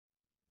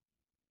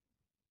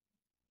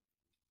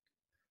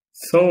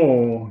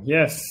So,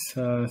 yes,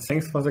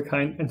 thanks for the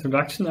kind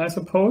introduction, I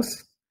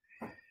suppose.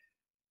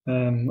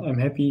 I'm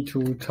happy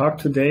to talk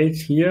today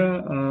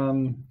here.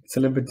 It's a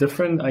little bit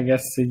different. I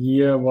guess the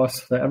year was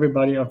for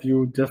everybody of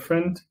you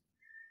different.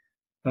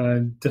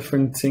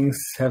 Different things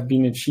have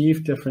been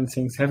achieved, different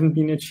things haven't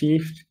been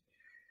achieved.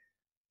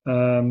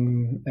 Now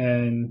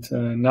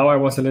I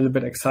was a little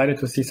bit excited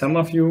to see some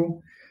of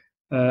you.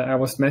 I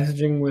was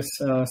messaging with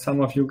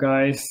some of you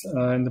guys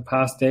in the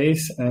past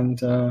days,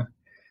 and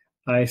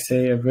I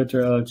say a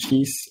virtual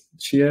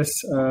cheers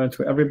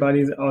to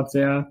everybody out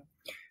there.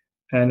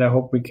 And I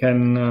hope we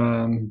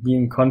can be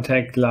in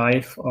contact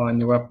live or in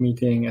the web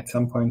meeting at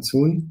some point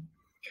soon.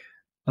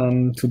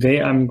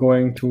 Today I'm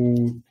going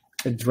to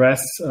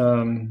address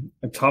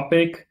a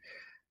topic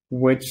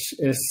which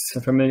is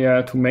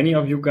familiar to many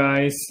of you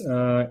guys,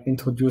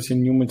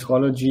 introducing new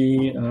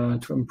metrology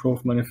to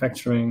improve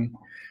manufacturing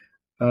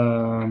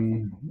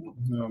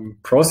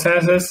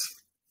processes.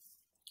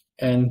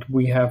 And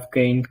we have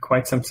gained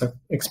quite some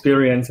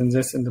experience in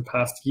this in the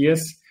past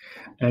years.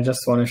 And I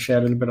just want to share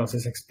a little bit of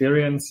this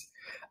experience.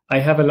 I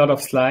have a lot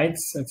of slides.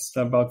 It's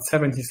about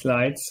 70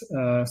 slides.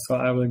 So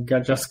I will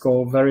just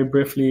go very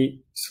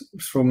briefly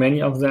through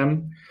many of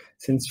them,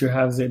 since you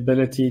have the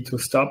ability to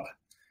stop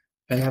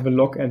and have a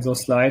look at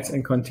those slides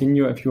and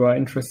continue. If you are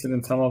interested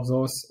in some of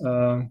those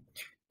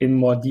in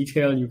more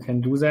detail, you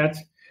can do that.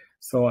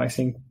 So I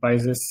think by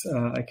this,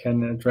 I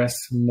can address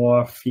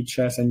more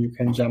features and you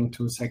can jump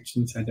to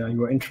sections that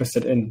you are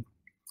interested in.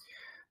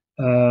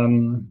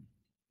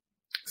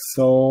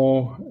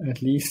 So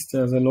at least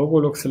the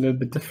logo looks a little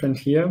bit different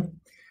here.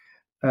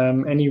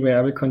 Anyway, I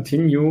will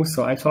continue.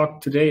 So I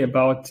talked today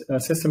about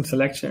system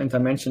selection and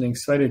dimensioning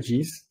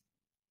strategies.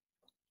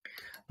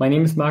 My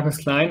name is Markus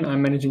Klein.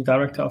 I'm Managing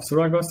Director of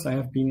SURAGUS. I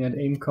have been at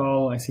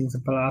Aimcal, I think, the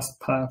last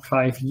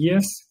 5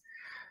 years.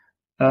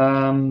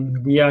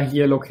 We are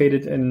here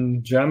located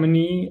in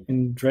Germany,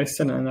 in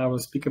Dresden, and I will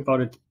speak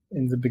about it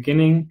in the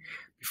beginning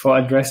before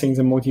addressing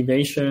the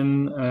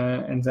motivation,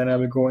 and then I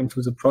will go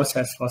into the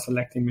process for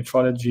selecting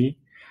metrology.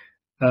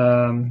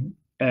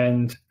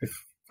 And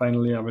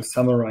finally, I will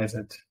summarize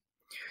it.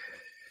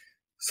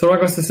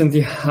 SURAGUS is in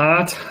the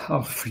heart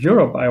of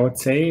Europe, I would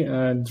say.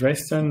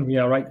 Dresden, we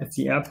are right at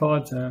the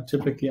airport.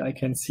 Typically, I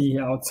can see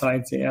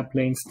outside the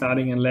airplane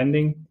starting and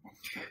landing.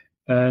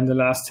 In the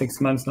last 6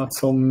 months, not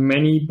so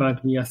many,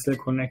 but we are still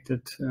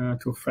connected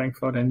to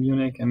Frankfurt and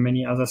Munich and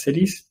many other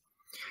cities.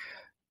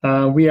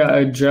 We are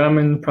a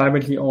German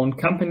privately owned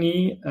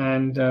company,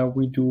 and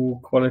we do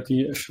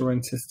quality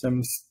assurance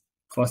systems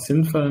for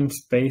thin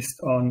films based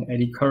on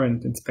eddy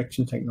current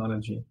inspection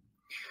technology.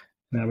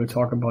 And I will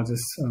talk about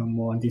this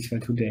more in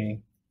detail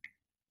today.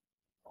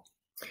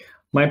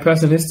 My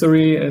personal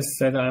history is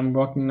that I'm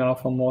working now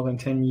for more than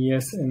 10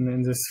 years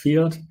in this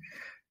field.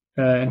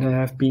 And I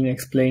have been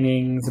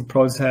explaining the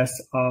process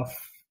of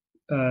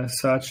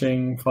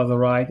searching for the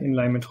right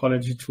inline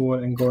metrology tool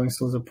and going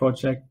through the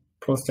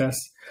process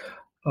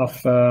of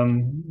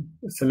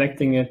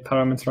selecting it,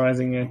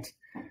 parameterizing it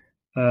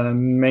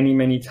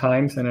many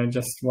times. And I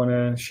just want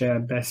to share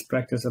a best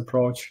practice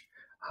approach,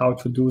 how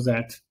to do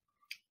that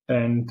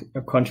and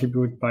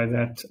contribute by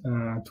that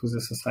to the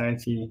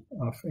society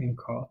of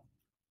Aimcal.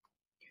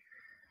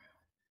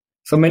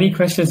 So many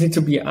questions need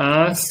to be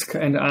asked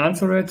and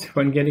answered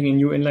when getting a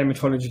new inline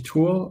metrology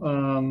tool.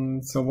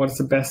 So what is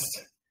the best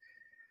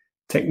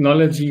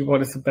technology?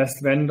 What is the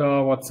best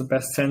vendor? What's the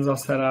best sensor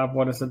setup?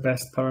 What is the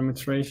best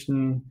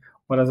parametrization?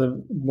 What are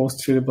the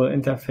most suitable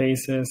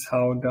interfaces?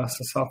 How does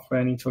the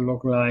software need to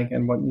look like?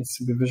 And what needs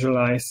to be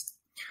visualized?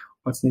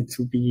 What needs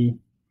to be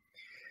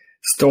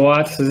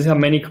stored? So these are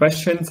many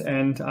questions,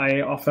 and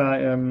I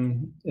offer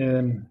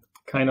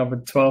kind of a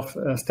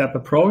 12-step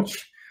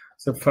approach.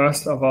 So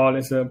first of all,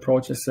 the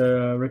approach is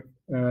a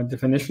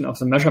definition of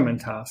the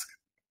measurement task.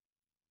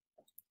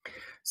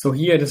 So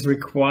here it is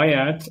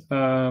required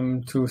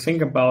to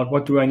think about,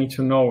 what do I need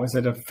to know? Is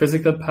it a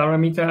physical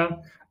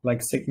parameter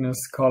like thickness,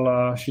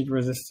 color, sheet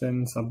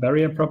resistance, or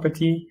barrier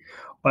property?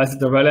 Or is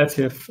it a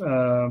relative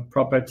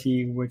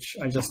property, which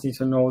I just need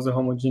to know the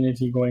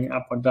homogeneity going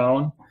up or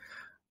down?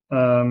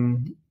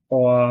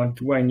 Or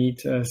do I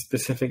need a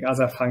specific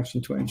other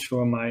function to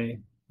ensure my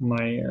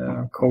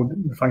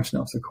function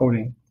of the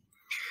coding?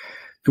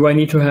 Do I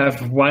need to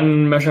have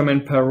one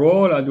measurement per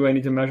roll, or do I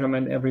need a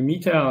measurement every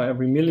meter or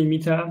every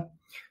millimeter?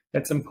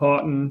 That's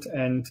important.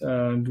 And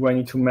do I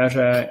need to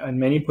measure in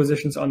many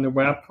positions on the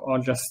web, or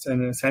just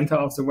in the center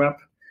of the web,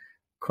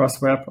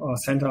 cross web or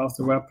center of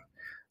the web?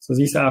 So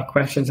these are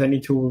questions that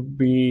need to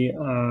be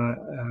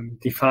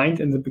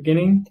defined in the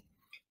beginning.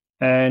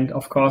 And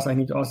of course, I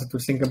need also to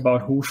think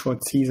about who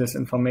should see this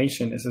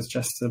information. Is this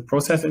just the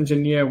process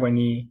engineer when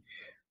he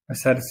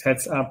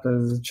sets up,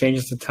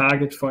 changes the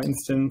target, for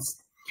instance?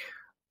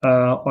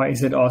 Or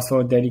is it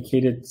also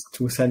dedicated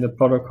to send a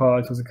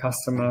protocol to the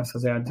customer? So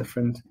there are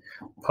different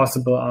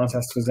possible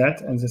answers to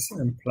that, and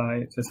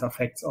this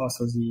affects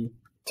also the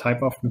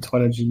type of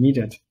metrology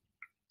needed.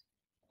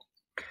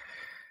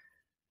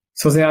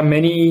 So there are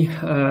many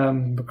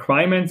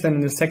requirements, and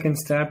in the second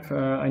step,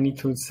 I need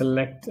to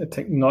select a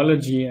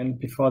technology, and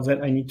before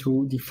that, I need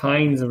to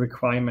define the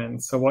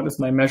requirements. So what is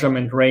my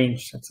measurement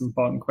range? That's an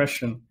important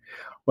question.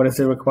 What is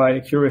the required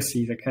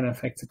accuracy that can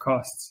affect the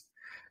costs?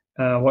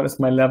 What is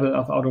my level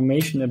of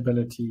automation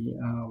ability?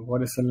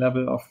 What is the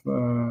level of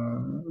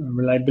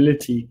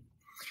reliability?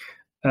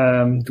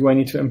 Do I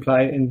need to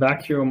apply in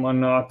vacuum or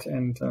not?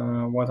 And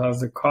what are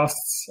the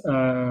costs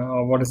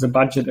or what is the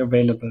budget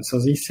available? So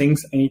these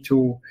things I need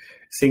to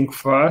think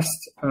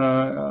first.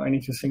 I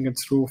need to think it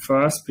through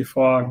first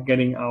before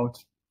getting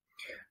out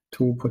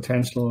to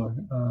potential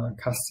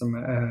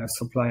customer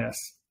suppliers.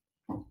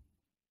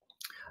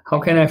 How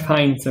can I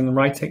find the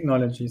right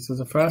technology? So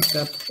the first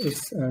step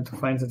is to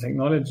find the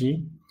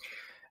technology.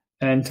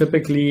 And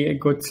typically a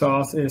good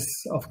source is,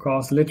 of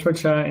course,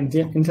 literature and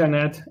the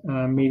internet,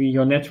 maybe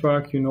your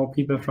network, you know,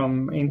 people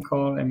from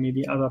Aimcal and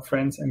maybe other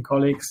friends and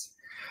colleagues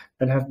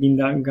that have been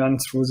gone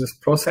through this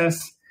process.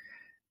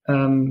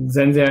 Then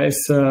there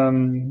is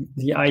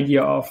the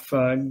idea of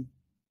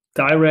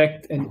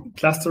direct and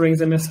clustering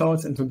the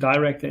methods into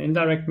direct and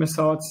indirect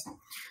methods.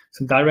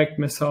 So direct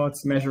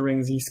methods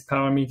measuring these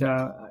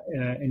parameters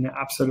in an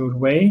absolute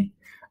way,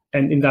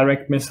 and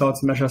indirect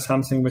methods measure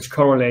something which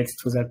correlates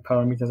to that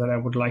parameter that I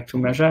would like to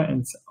measure.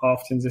 And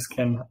often this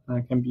can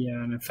be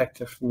an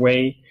effective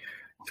way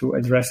to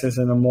address this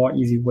in a more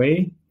easy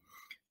way.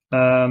 There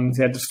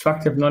are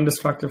destructive,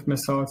 non-destructive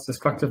methods.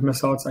 Destructive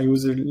methods are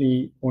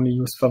usually only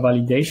used for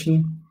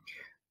validation.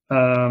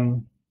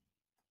 And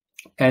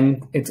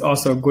it's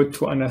also good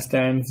to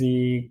understand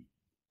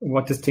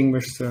what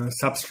distinguishes the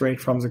substrate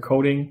from the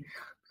coding,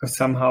 because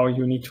somehow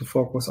you need to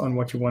focus on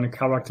what you want to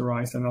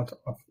characterize and not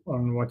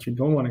on what you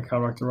don't want to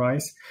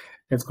characterize.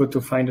 It's good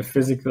to find a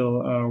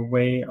physical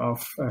way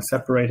of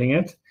separating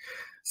it.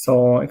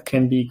 So it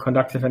can be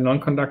conductive and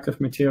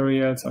non-conductive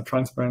materials, or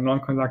transparent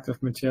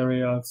non-conductive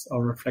materials,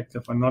 or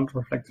reflective or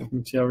non-reflective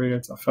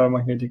materials, or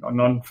ferromagnetic or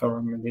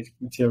non-ferromagnetic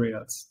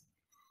materials.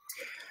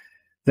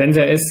 Then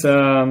there is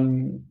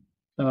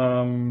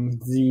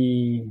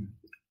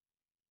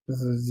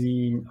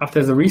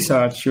after the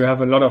research, you have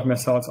a lot of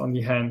methods on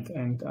the hand,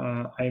 and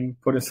I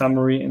put a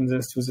summary to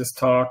this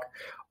talk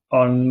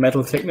on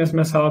metal thickness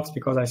methods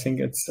because I think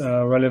it's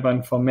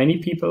relevant for many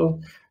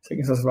people.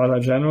 Thickness is rather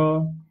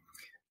general.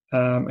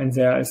 And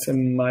there is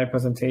in my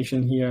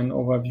presentation here an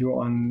overview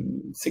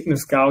on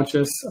thickness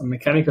gauges,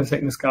 mechanical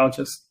thickness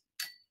gauges.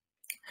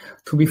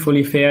 To be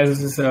fully fair,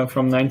 this is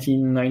from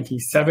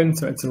 1997,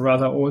 so it's a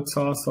rather old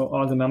source, so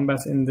all the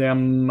numbers in there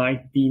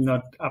might be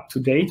not up to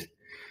date.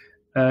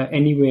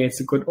 Anyway, it's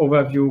a good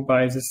overview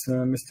by this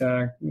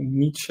Mr.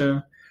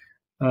 Nietzsche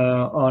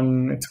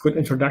it's a good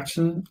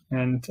introduction,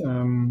 and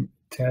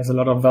it has a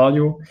lot of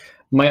value.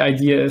 My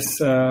idea is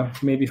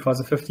maybe for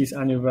the 50th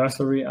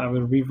anniversary, I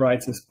will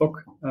rewrite this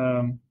book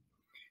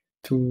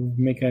to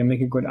make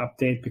a good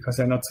update, because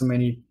there are not so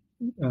many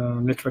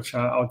literature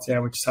out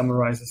there which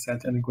summarizes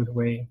that in a good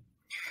way.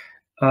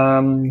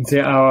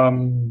 There are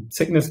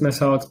thickness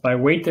methods by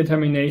weight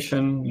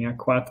determination,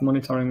 quad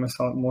monitoring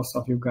method, most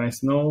of you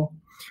guys know,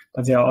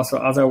 but there are also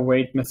other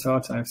weight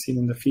methods I've seen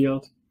in the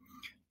field.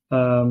 There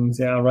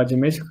are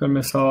radiometrical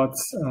methods,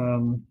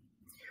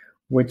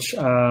 which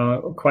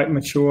are quite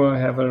mature,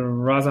 have a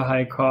rather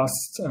high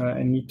cost,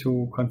 and need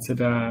to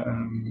consider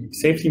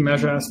safety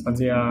measures, but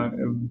they are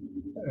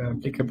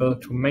applicable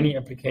to many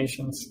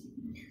applications.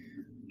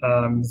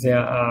 There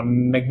are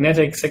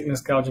magnetic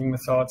thickness gouging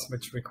methods,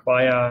 which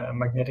require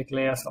magnetic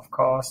layers, of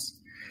course.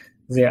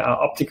 There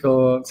are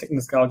optical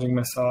thickness gouging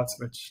methods,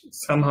 which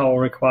somehow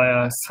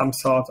require some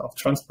sort of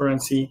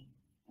transparency.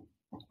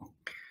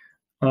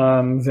 There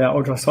are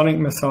ultrasonic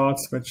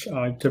methods, which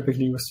are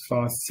typically used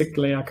for thick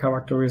layer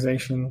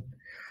characterization.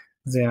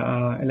 There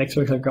are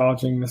electrical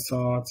gouging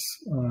methods,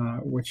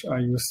 which are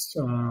used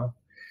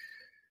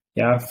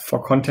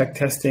for contact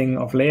testing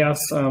of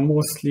layers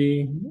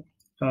mostly.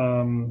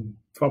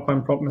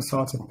 4-point probe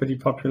methods are pretty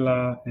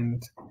popular,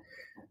 and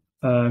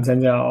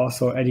then there are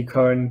also eddy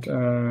current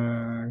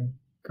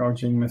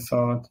gouging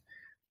method,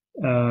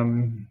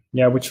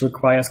 which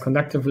requires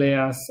conductive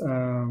layers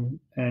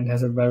and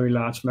has a very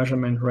large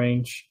measurement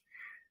range,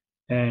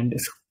 and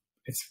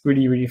it's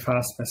really, really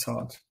fast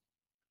method.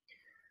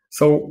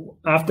 So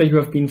after you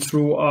have been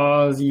through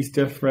all these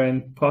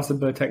different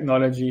possible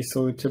technologies,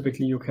 so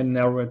typically you can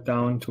narrow it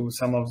down to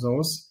some of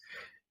those.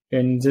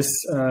 In this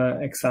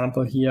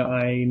example here,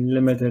 I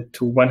limited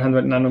to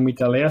 100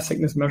 nanometer layer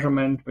thickness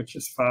measurement, which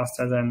is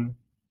faster than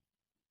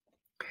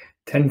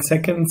 10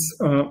 seconds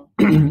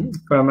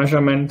per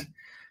measurement.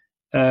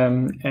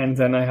 And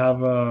then I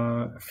have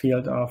a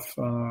field of,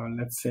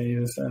 let's say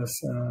this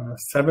as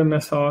 7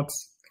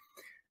 methods.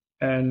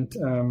 And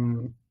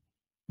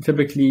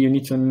typically you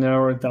need to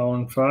narrow it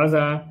down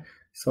further.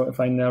 So if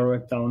I narrow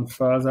it down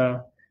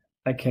further,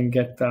 I can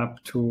get up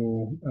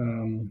to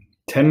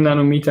 10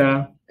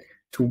 nanometer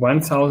to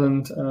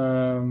 1000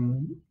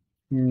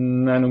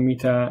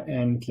 nanometer.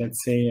 And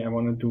let's say I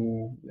want to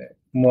do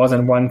more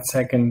than 1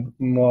 second,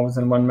 more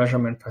than 1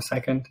 measurement per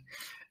second.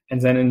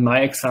 And then in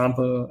my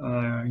example,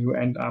 you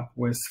end up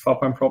with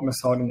 4-point probe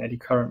method and eddy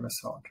current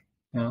method.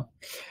 Yeah.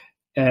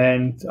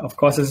 And of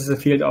course, this is a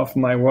field of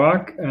my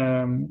work,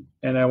 and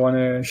I want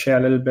to share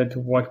a little bit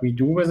what we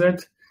do with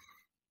it.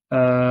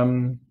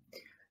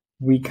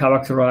 We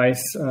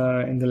characterize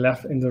in the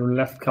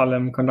left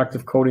column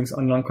conductive coatings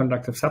on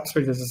non-conductive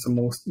substrate. This is the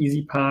most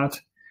easy part.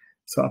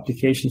 So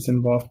applications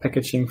involve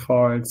packaging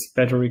foils,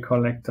 battery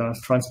collectors,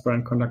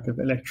 transparent conductive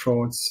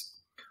electrodes,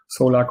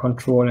 solar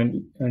control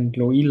and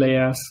low E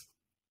layers,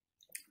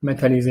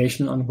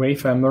 metallization on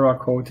wafer mirror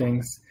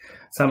coatings,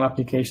 some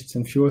applications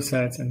in fuel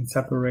cells, and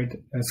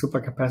separate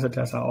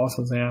supercapacitors are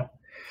also there.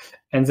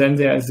 And then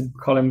there is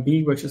column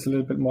B, which is a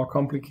little bit more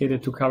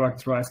complicated to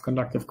characterize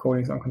conductive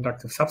coatings on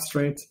conductive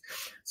substrates.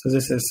 So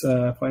this is,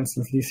 for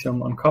instance,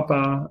 lithium on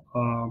copper,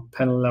 or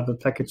panel level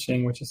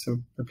packaging, which is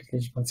an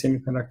application for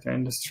semiconductor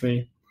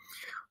industry,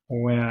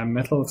 where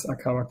metals are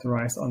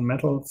characterized on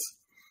metals.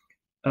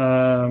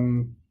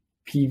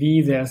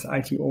 PV, there's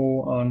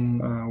ITO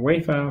on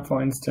wafer,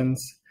 for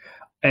instance.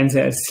 And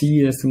there is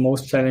C, is the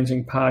most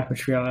challenging part,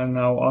 which we are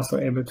now also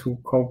able to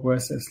cope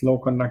with, is low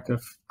conductive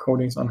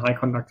coatings on high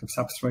conductive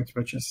substrates,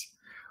 which is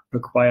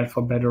required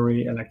for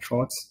battery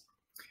electrodes.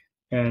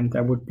 And I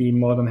would be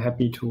more than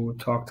happy to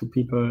talk to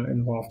people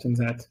involved in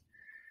that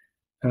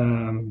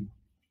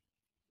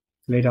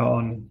later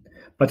on.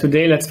 But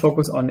today, let's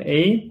focus on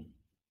A.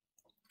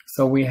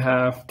 So we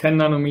have 10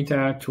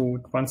 nanometer to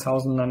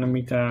 1000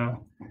 nanometer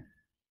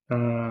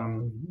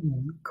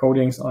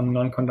coatings on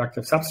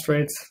non-conductive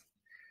substrates.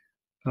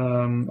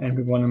 And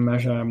we want to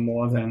measure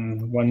more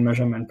than one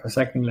measurement per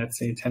second, let's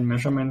say 10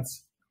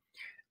 measurements.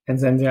 And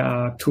then there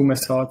are two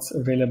methods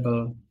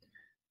available,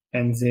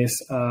 and these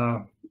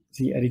are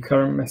the eddy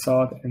current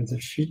method and the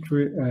sheet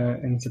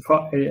and the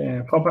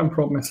 4-point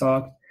probe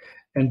method,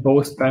 and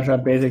both measure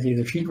basically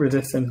the sheet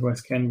resistance,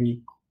 which can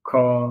be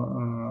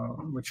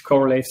which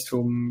correlates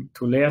to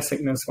layer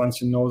thickness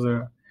once you know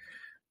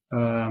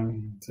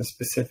the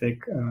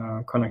specific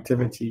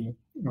conductivity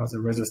or the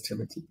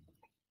resistivity.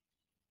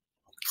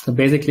 So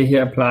basically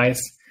here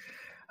applies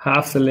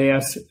half the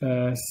layers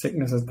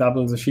thickness is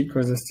double the sheet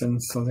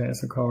resistance, so there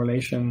is a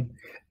correlation.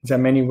 There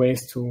are many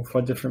ways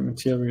for different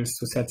materials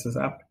to set this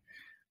up.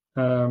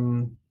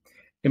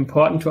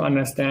 Important to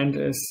understand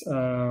is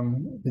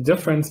the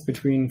difference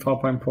between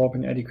 4-point probe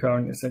and eddy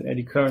current is that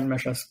eddy current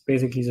measures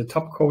basically the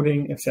top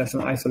coating. If there's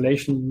an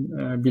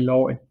isolation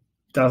below, it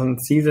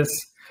doesn't see this.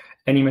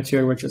 Any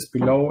material which is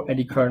below,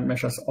 eddy current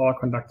measures all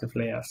conductive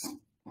layers.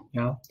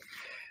 Yeah.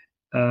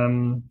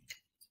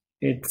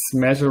 It's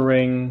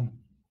measuring,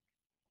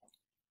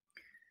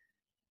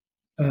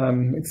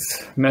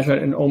 it's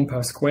measured in ohm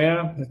per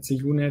square. That's a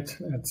unit.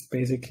 It's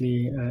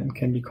basically, it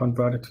can be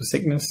converted to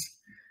thickness.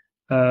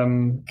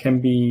 Can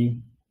be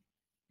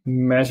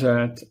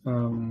measured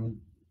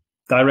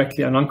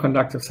directly. A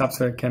non-conductive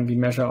substrate can be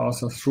measured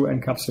also through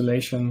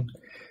encapsulation.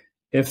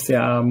 If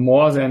there are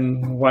more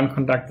than one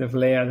conductive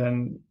layer,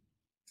 then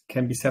it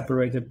can be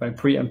separated by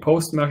pre and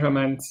post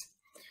measurements.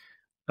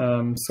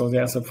 So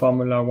there's a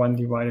formula 1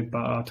 divided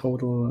by R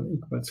total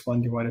equals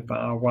 1 divided by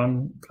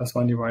R1 plus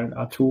 1 divided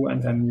R2,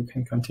 and then you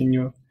can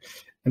continue.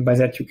 And by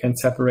that, you can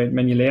separate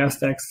many layer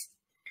stacks.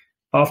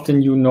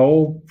 Often you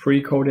know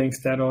pre-coating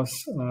status.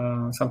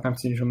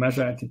 Sometimes you need to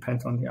measure. It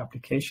depends on the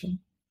application.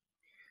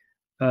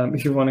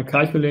 If you want to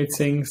calculate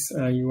things,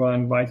 you are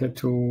invited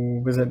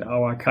to visit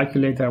our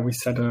calculator. We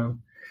set a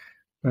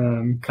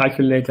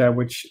calculator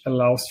which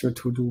allows you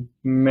to do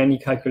many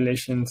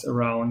calculations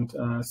around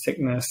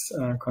thickness,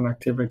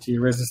 conductivity,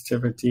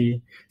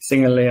 resistivity,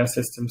 single layer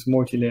systems,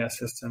 multi-layer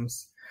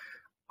systems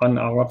on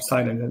our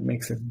website, and that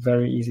makes it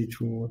very easy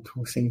to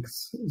think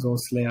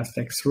those layer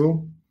stacks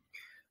through.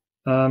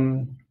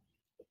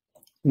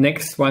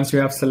 Next, once you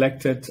have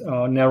selected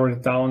or narrowed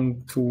it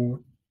down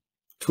to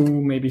 2,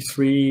 maybe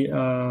 3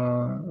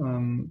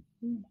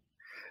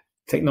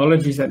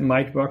 technologies that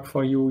might work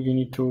for you, you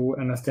need to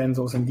understand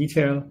those in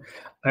detail.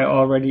 I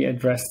already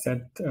addressed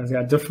that there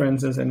are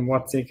differences in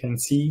what they can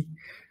see.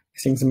 I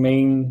think the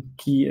main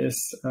key is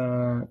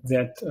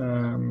that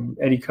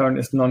eddy current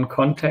is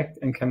non-contact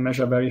and can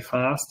measure very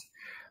fast.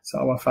 So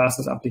our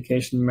fastest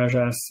application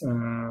measures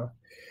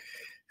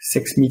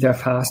 6 meter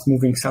fast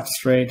moving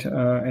substrate,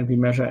 and we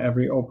measure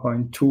every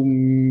 0.2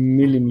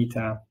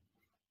 millimeter,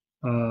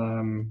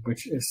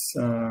 which is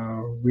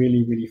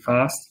really, really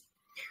fast.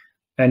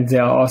 And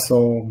there are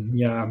also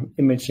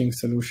imaging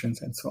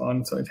solutions and so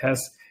on. So it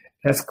has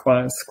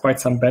quite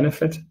some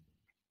benefit.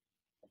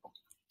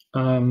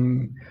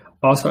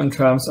 Also in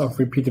terms of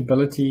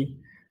repeatability,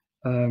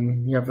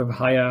 you have a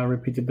higher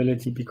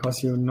repeatability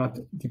because you not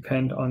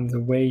depend on the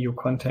way you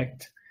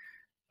contact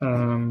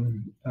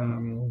the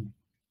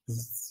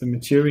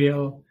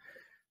material.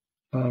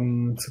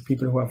 So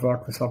people who have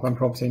worked with 4-point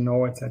probes, they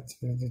know it, that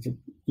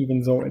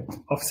even though it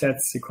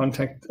offsets the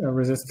contact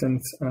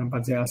resistance,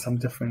 but there are some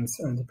difference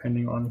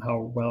depending on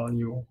how well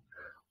you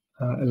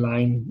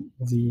align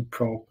the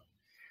probe.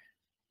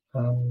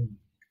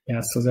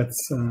 So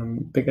that's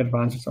big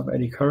advantage of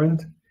eddy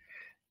current.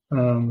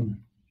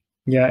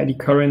 eddy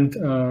current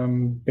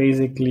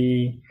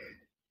basically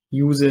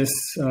induces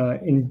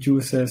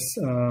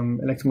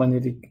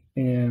electromagnetic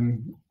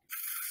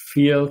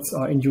fields,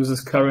 or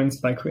induces currents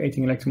by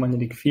creating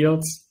electromagnetic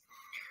fields.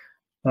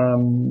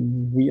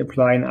 We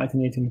apply an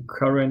alternating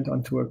current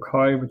onto a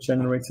coil which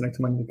generates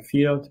electromagnetic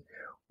field.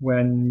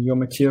 When your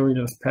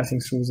material is passing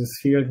through this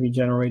field, we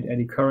generate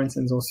eddy currents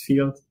in those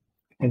fields,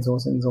 in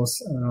those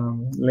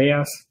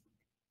layers,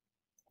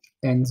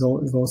 and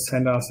those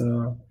send us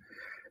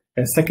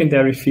a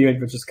secondary field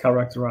which is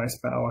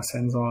characterized by our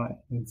sensor,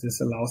 and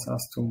this allows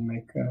us to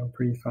make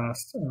pretty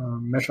fast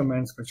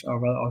measurements which are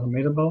well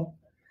automatable.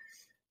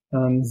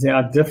 There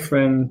are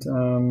different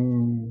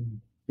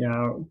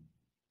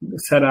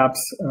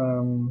setups,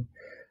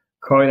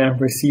 coil and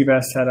receiver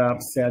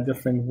setups. There are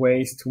different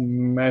ways to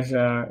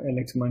measure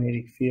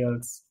electromagnetic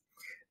fields.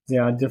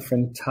 There are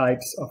different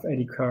types of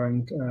eddy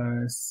current,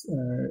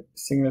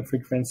 single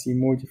frequency,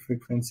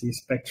 multi-frequency,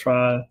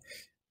 spectral,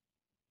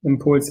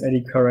 impulse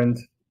eddy current.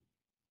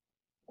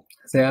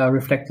 There are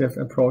reflective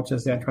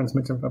approaches, there are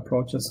transmittive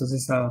approaches. So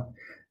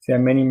there are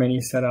many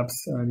setups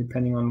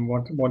depending on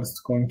what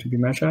is going to be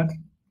measured.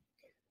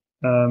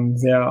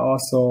 There are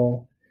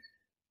also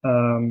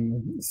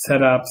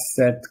setups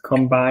that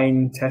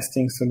combine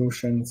testing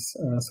solutions.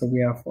 So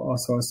we have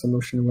also a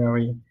solution where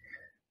we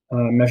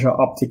measure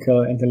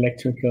optical and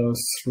electrical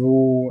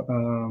through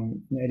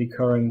eddy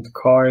current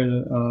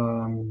coil,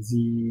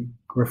 the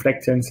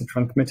reflectance, the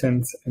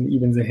transmittance, and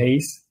even the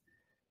haze.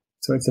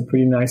 So it's a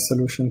pretty nice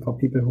solution for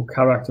people who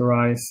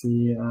characterize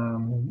the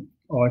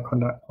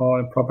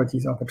all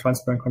properties of a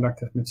transparent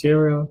conductive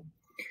material,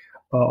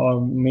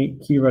 or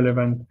key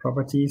relevant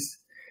properties.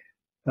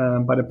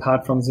 But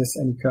apart from this,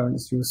 eddy current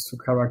is used to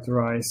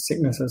characterize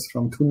thicknesses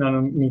from 2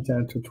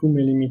 nanometer to 2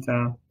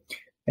 millimeter,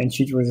 and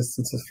sheet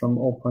resistances from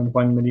 0.1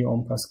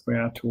 milliohm per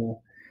square to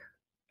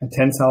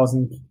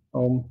 10,000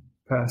 ohm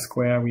per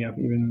square. We have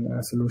even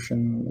a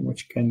solution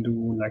which can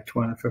do like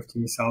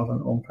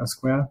 250,000 ohm per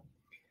square.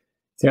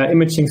 There are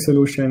imaging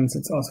solutions.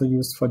 It's also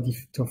used for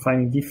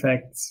finding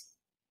defects.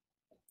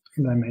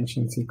 And I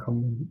mentioned the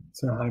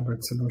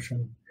hybrid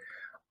solution.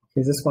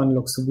 Okay, this one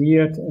looks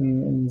weird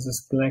in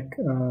this black,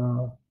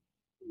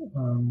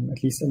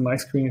 at least in my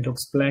screen, it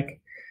looks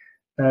black.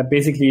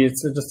 Basically,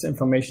 it's just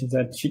information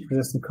that sheet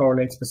resistance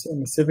correlates with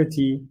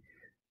emissivity.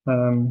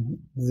 On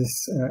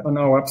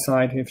our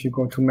website, if you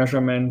go to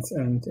measurements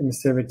and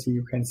emissivity,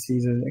 you can see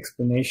the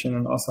explanation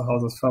and also how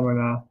this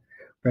formula,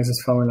 where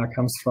this formula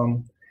comes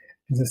from.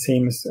 And the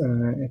same is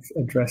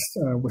addressed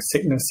with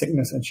thickness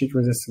and sheet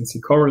resistance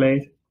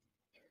correlate.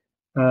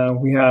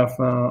 We have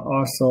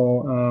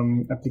also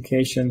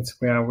applications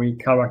where we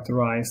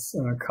characterize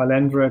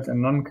calendered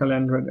and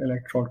non-calendered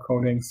electrode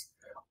coatings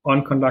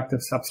on conductive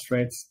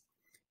substrates.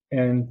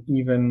 And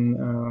even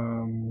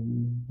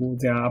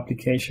there are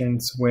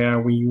applications where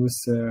we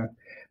use the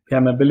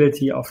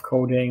permeability of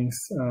coatings,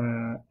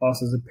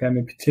 also the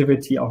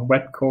permittivity of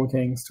wet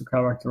coatings to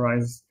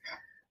characterize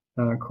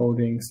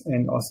coatings,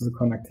 and also the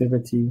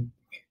conductivity.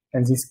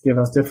 And these give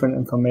us different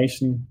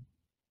information.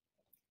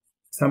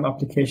 Some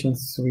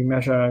applications we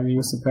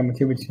use the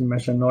permittivity to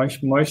measure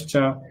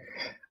moisture.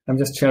 I'm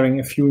just sharing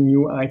a few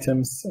new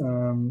items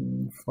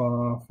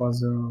for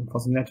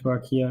the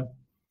network here.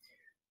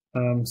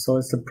 So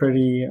it's a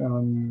pretty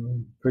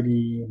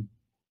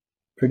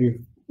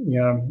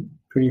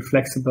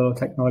flexible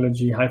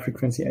technology. High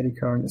frequency eddy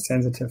current is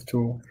sensitive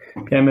to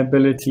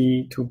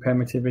permeability, to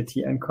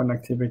permittivity, and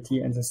conductivity,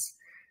 and this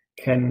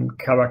can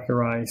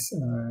characterize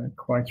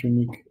quite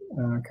unique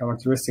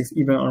characteristics.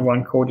 Even on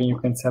one coating, you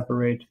can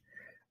separate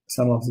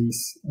some of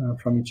these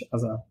from each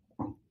other.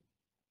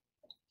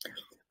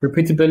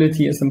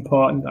 Repeatability is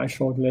important. I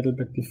showed a little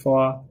bit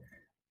before.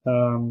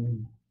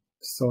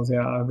 So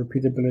there are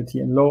repeatability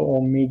in low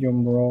ohm,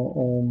 medium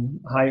ohm,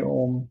 high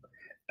ohm,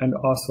 and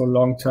also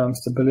long-term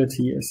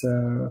stability is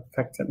a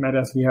fact that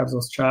matters. We have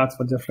those charts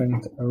for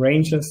different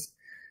ranges.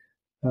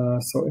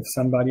 So if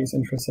somebody is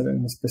interested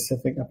in a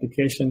specific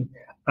application,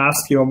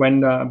 ask your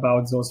vendor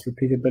about those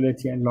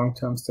repeatability and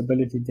long-term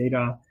stability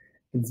data.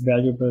 It's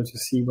valuable to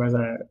see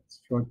whether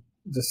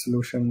the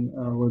solution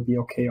will be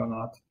okay or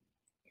not.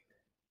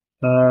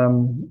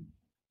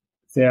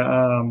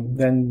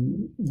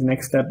 Then the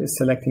next step is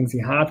selecting the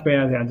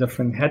hardware. There are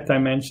different head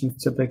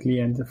dimensions typically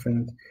and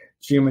different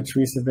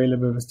geometries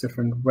available with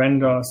different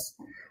vendors.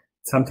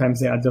 Sometimes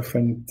there are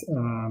different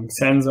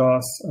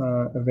sensors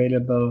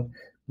available.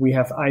 We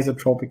have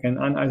isotropic and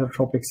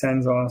anisotropic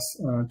sensors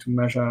to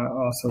measure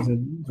also the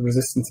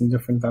resistance in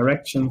different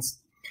directions.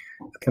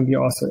 It can be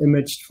also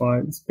imaged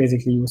it's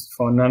basically used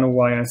for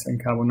nanowires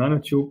and carbon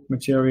nanotube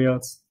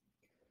materials.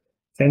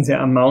 Then there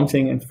are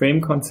mounting and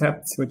frame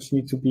concepts which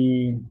need to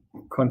be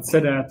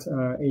considered,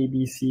 A,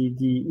 B, C,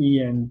 D, E,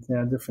 and there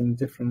are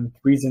different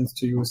reasons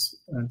to use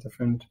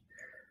different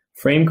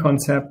frame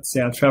concepts.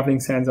 There are traveling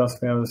sensors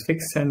versus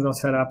fixed sensor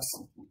setups.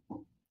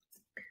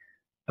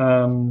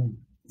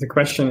 The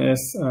question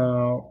is,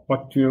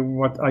 what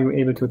are you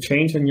able to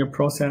change in your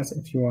process?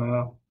 If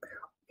you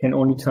can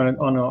only turn it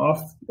on or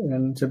off,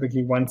 then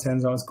typically one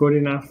sensor is good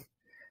enough.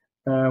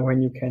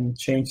 when you can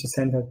change the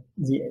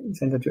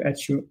center to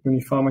edge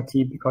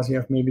uniformity because you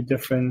have maybe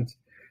different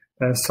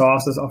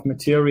sources of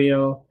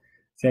material,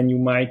 then you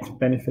might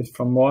benefit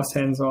from more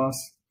sensors.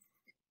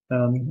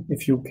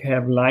 If you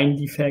have line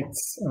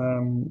defects,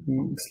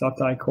 slot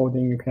die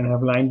coding, you can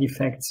have line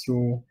defects.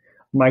 You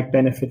might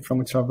benefit from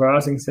a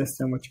traversing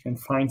system, which can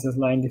find this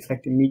line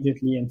defect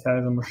immediately and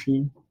tell the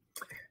machine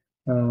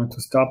to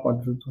stop or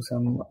to do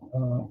some,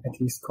 at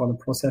least call a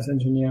process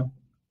engineer.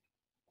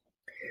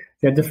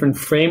 There are different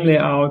frame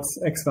layouts,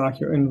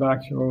 X-vacuum,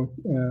 in-vacuum,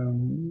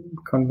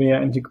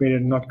 conveyor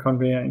integrated, not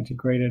conveyor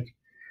integrated.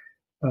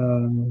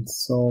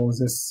 So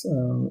this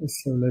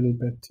is a little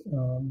bit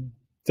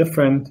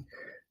different.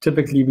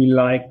 Typically, we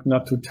like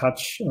not to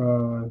touch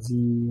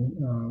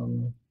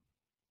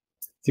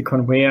the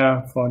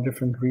conveyor for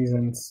different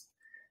reasons.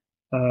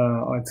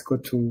 Or it's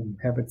good to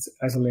have it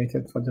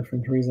isolated for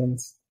different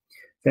reasons.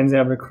 Then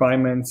there are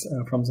requirements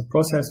from the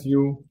process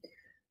view.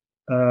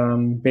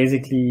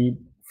 Basically,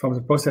 from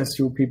the process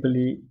view,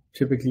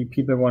 typically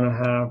people want to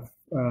have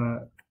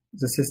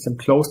the system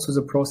close to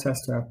the process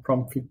to have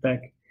prompt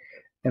feedback.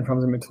 And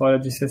from the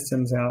metrology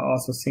systems, there are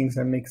also things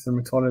that make it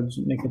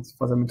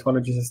for the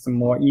metrology system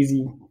more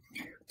easy.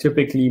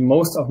 Typically,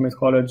 most of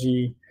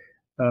metrology,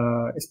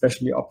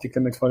 especially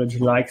optical metrology,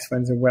 likes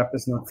when the web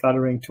is not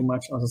fluttering too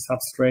much on the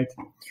substrate.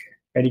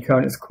 Eddy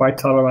current is quite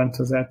tolerant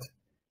to that.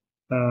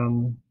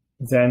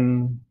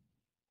 Then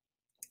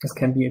this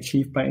can be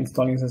achieved by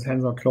installing the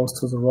sensor close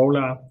to the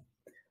roller,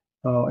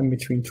 in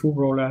between two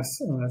rollers.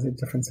 The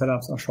different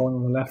setups are shown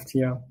on the left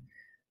here.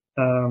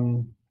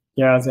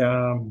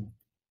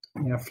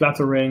 There are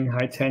fluttering,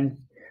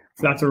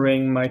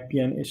 fluttering might be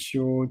an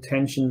issue.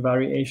 Tension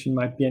variation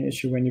might be an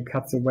issue when you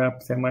cut the web.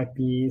 There might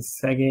be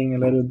sagging a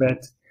little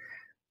bit.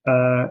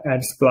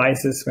 Add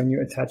splices when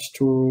you attach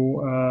two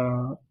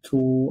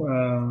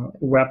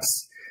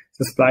webs.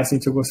 The splice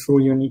needs to go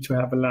through. You need to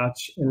have a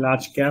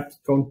large gap.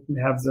 Don't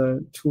have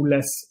the too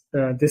less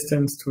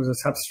distance to the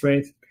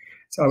substrate.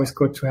 It's always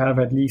good to have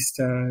at least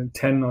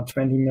 10 or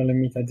 20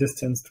 millimeter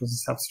distance to the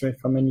substrate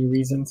for many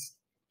reasons.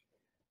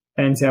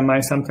 And there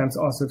might sometimes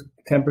also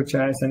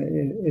temperature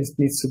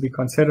needs to be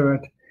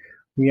considered.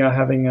 We are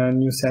having a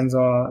new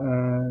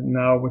sensor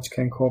now which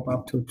can cope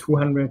up to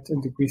 200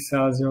 degrees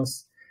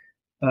Celsius.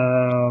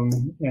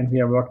 And we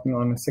are working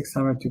on a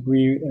 600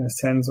 degree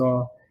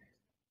sensor.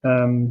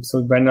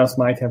 So vendors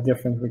might have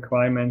different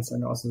requirements,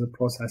 and also the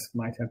process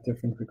might have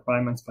different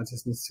requirements, but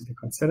this needs to be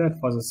considered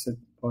for this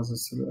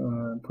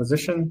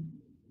position.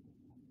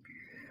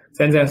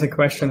 Then there's a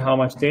question how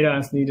much data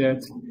is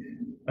needed.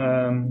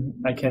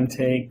 I can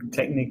take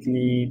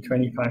technically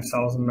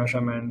 25,000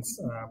 measurements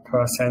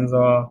per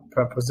sensor,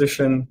 per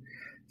position.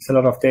 It's a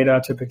lot of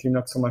data. Typically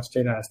not so much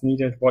data is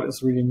needed. What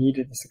is really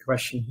needed is the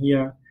question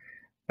here.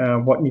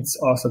 What needs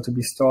also to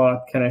be stored?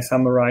 Can I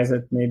summarize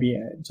it? Maybe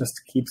just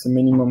keep the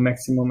minimum,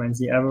 maximum, and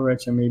the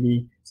average, and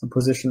maybe the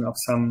position of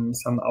some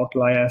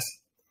outliers.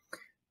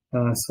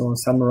 So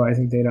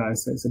summarizing data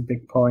is a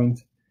big point.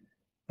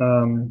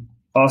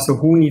 Also,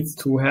 who needs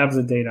to have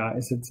the data?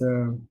 Is it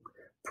a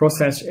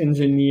process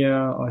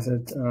engineer, or is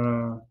it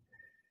the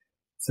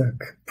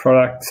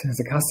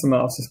customer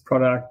of this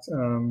product?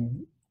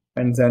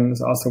 And then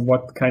there's also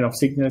what kind of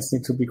signals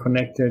need to be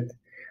connected.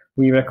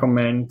 We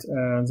recommend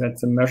that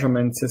the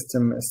measurement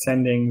system is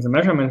sending the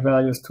measurement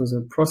values to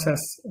the process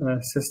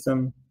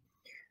system,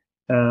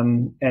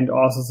 and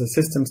also the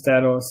system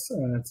status.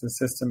 If the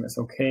system is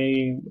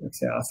okay, if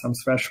there are some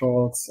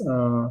thresholds,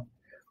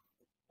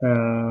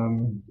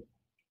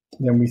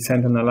 then we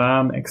send an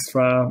alarm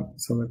extra,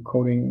 so the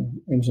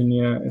coding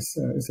engineer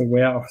is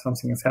aware of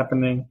something is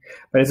happening.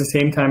 But at the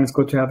same time, it's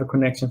good to have a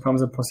connection from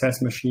the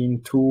process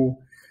machine to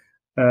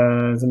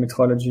the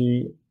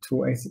metrology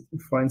to,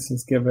 for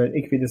instance, give an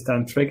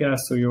equidistant trigger,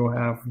 so you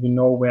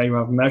know where you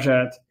have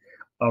measured,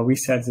 or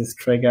reset this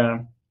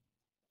trigger,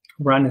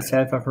 run a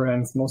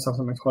self-reference. Most of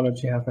the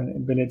metrology have an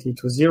ability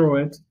to zero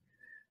it,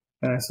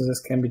 so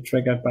this can be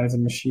triggered by the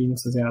machine.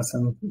 So there are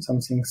some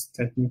things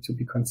that need to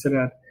be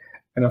considered,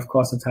 and of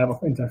course the type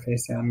of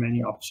interface. There are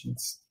many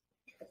options,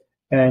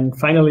 and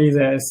finally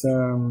there is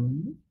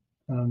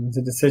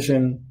the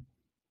decision.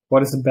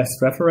 What is the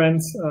best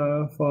reference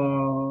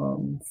for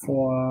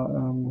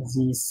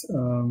these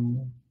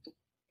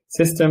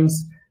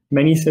systems?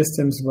 Many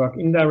systems work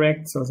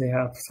indirect, so they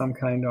have some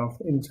kind of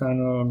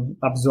internal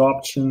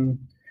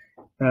absorption,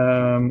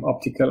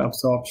 optical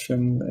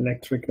absorption,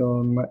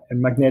 electrical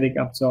and magnetic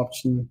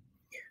absorption,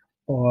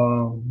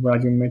 or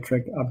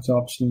radiometric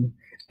absorption.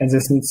 And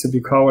this needs to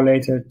be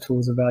correlated to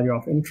the value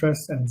of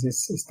interest, and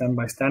this is done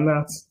by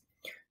standards.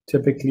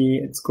 Typically,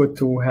 it's good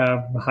to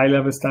have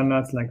high-level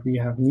standards, like we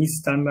have NIST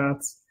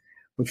standards,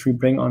 which we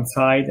bring on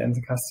site, and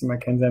the customer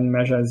can then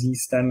measure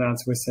these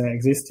standards with the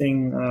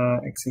existing,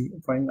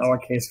 in our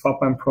case,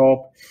 4-point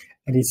probe,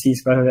 and he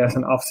sees whether there's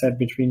an offset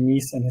between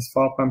NIST and his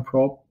 4-point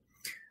probe.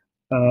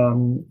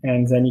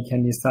 And then he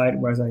can decide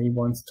whether he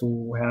wants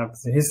to have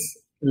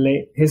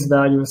his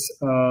values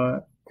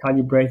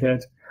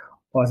calibrated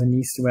or the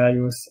NIST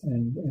values,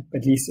 and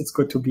at least it's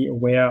good to be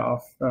aware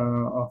of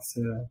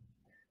the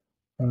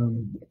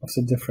of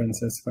the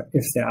differences, but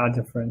if there are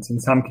differences. In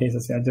some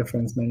cases there are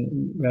differences,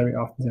 very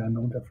often there are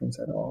no difference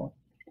at all.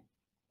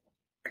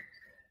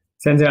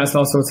 Then there is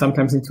also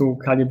sometimes need to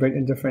calibrate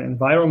in different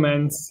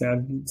environments. There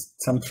are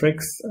some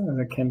tricks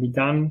that can be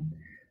done.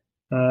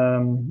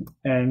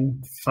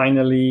 And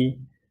finally,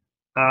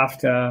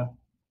 after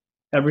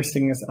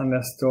everything is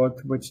understood,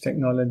 which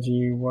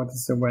technology, what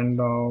is the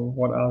vendor,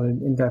 what are the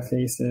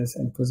interfaces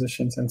and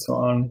positions and so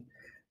on,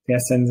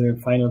 there's then the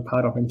final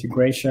part of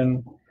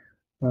integration,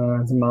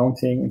 the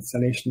mounting,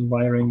 installation,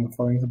 wiring,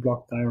 following the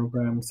block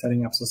diagram,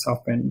 setting up the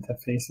software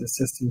interfaces,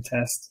 system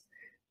test,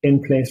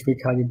 in-place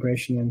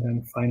recalibration, and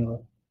then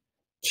final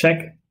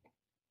check.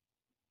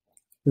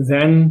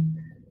 Then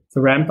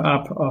the ramp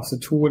up of the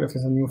tool, if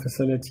there's a new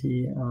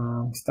facility,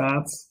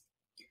 starts.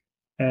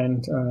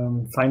 And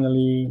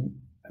finally,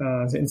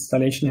 the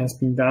installation has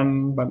been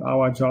done, but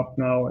our job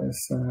now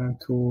is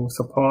to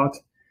support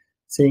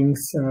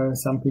things.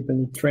 Some people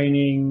need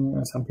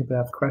training, some people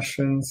have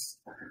questions.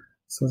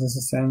 So this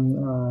is then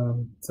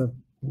the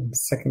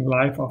second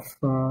life of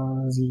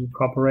the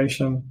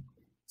corporation,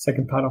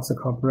 second part of the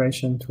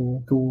corporation,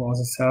 to do all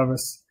the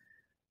service,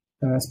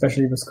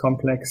 especially with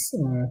complex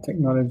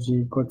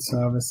technology. Good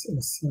service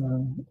is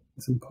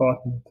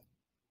important.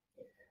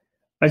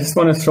 I just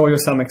want to show you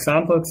some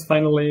examples.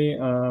 Finally,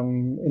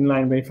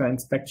 inline wafer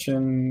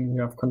inspection.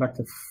 You have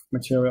conductive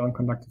material on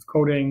conductive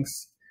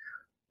coatings,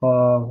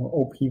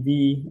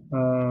 OPV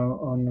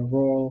on the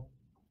roll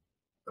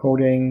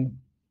coating.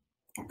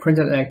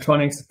 Printed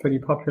electronics is pretty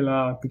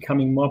popular,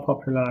 becoming more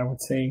popular, I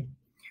would say.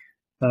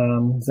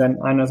 Then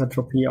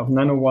anisotropy of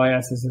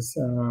nanowires. This is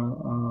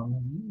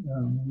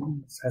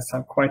has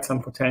quite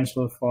some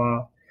potential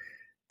for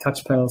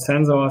touch panel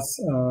sensors.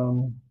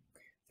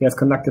 There's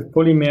conductive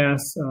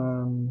polymers.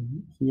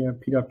 Here,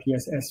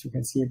 PSS, you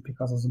can see it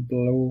because of the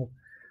blue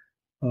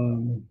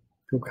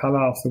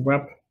color of the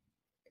web.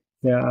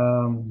 There,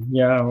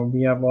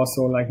 we have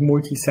also like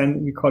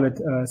we call it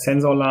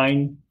sensor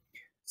line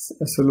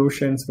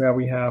solutions, where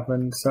we have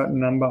a certain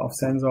number of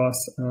sensors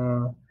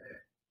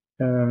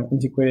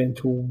integrated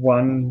into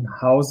one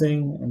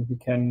housing, and we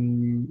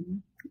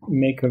can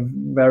make a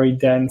very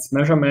dense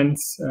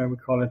measurements. We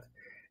call it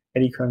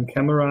eddy current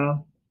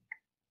camera.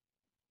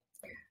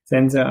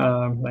 Then there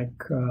are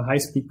like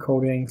high-speed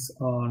coatings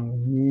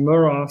on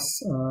mirrors,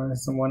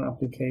 is one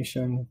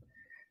application,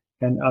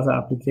 and other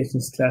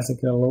applications,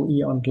 classical low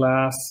E on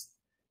glass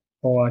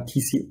or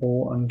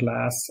TCO on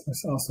glass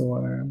is also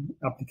an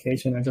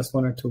application. I just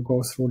wanted to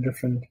go through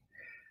different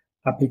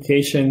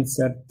applications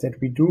that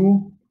we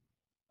do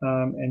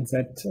and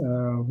that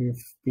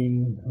we've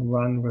been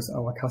run with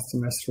our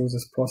customers through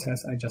this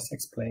process I just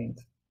explained.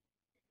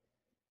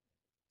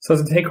 So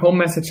the take-home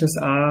messages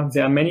are,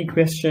 there are many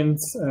questions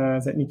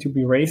that need to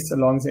be raised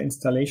along the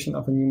installation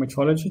of a new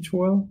metrology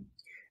tool.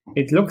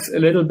 It looks a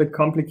little bit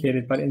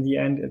complicated, but in the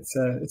end, it's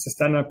a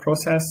standard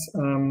process,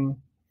 and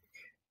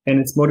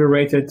it's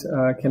moderated,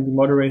 can be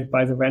moderated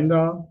by the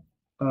vendor.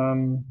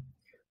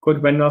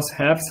 Good vendors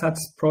have such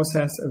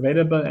process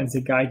available, and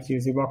they guide you,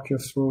 they walk you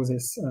through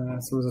this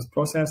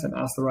process and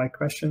ask the right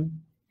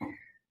question.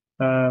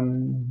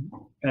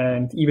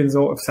 And even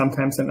though if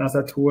sometimes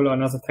another tool or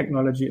another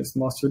technology is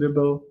more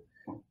suitable,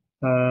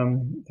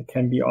 it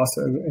can be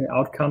also an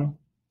outcome.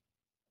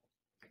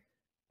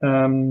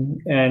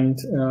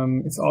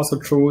 It's also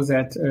true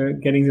that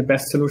getting the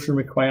best solution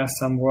requires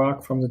some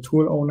work from the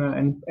tool owner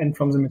and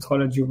from the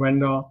metrology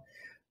vendor,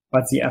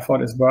 but the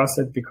effort is worth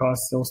it because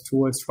those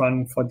tools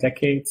run for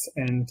decades,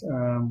 and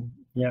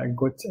a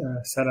good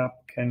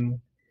setup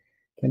can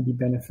be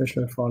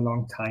beneficial for a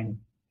long time.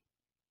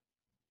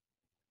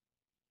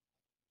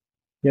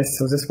 Yes,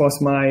 so this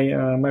was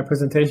my my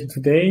presentation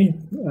today.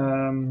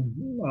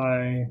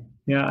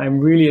 I'm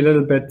really a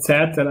little bit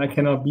sad that I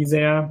cannot be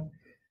there.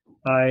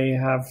 I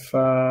have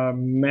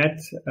met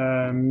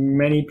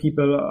many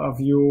people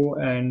of you,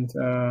 and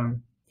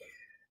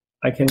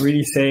I can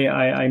really say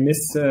I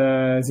miss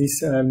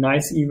these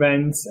nice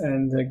events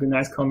and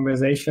nice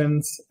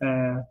conversations,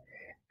 and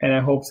I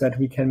hope that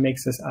we can make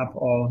this up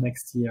all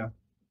next year.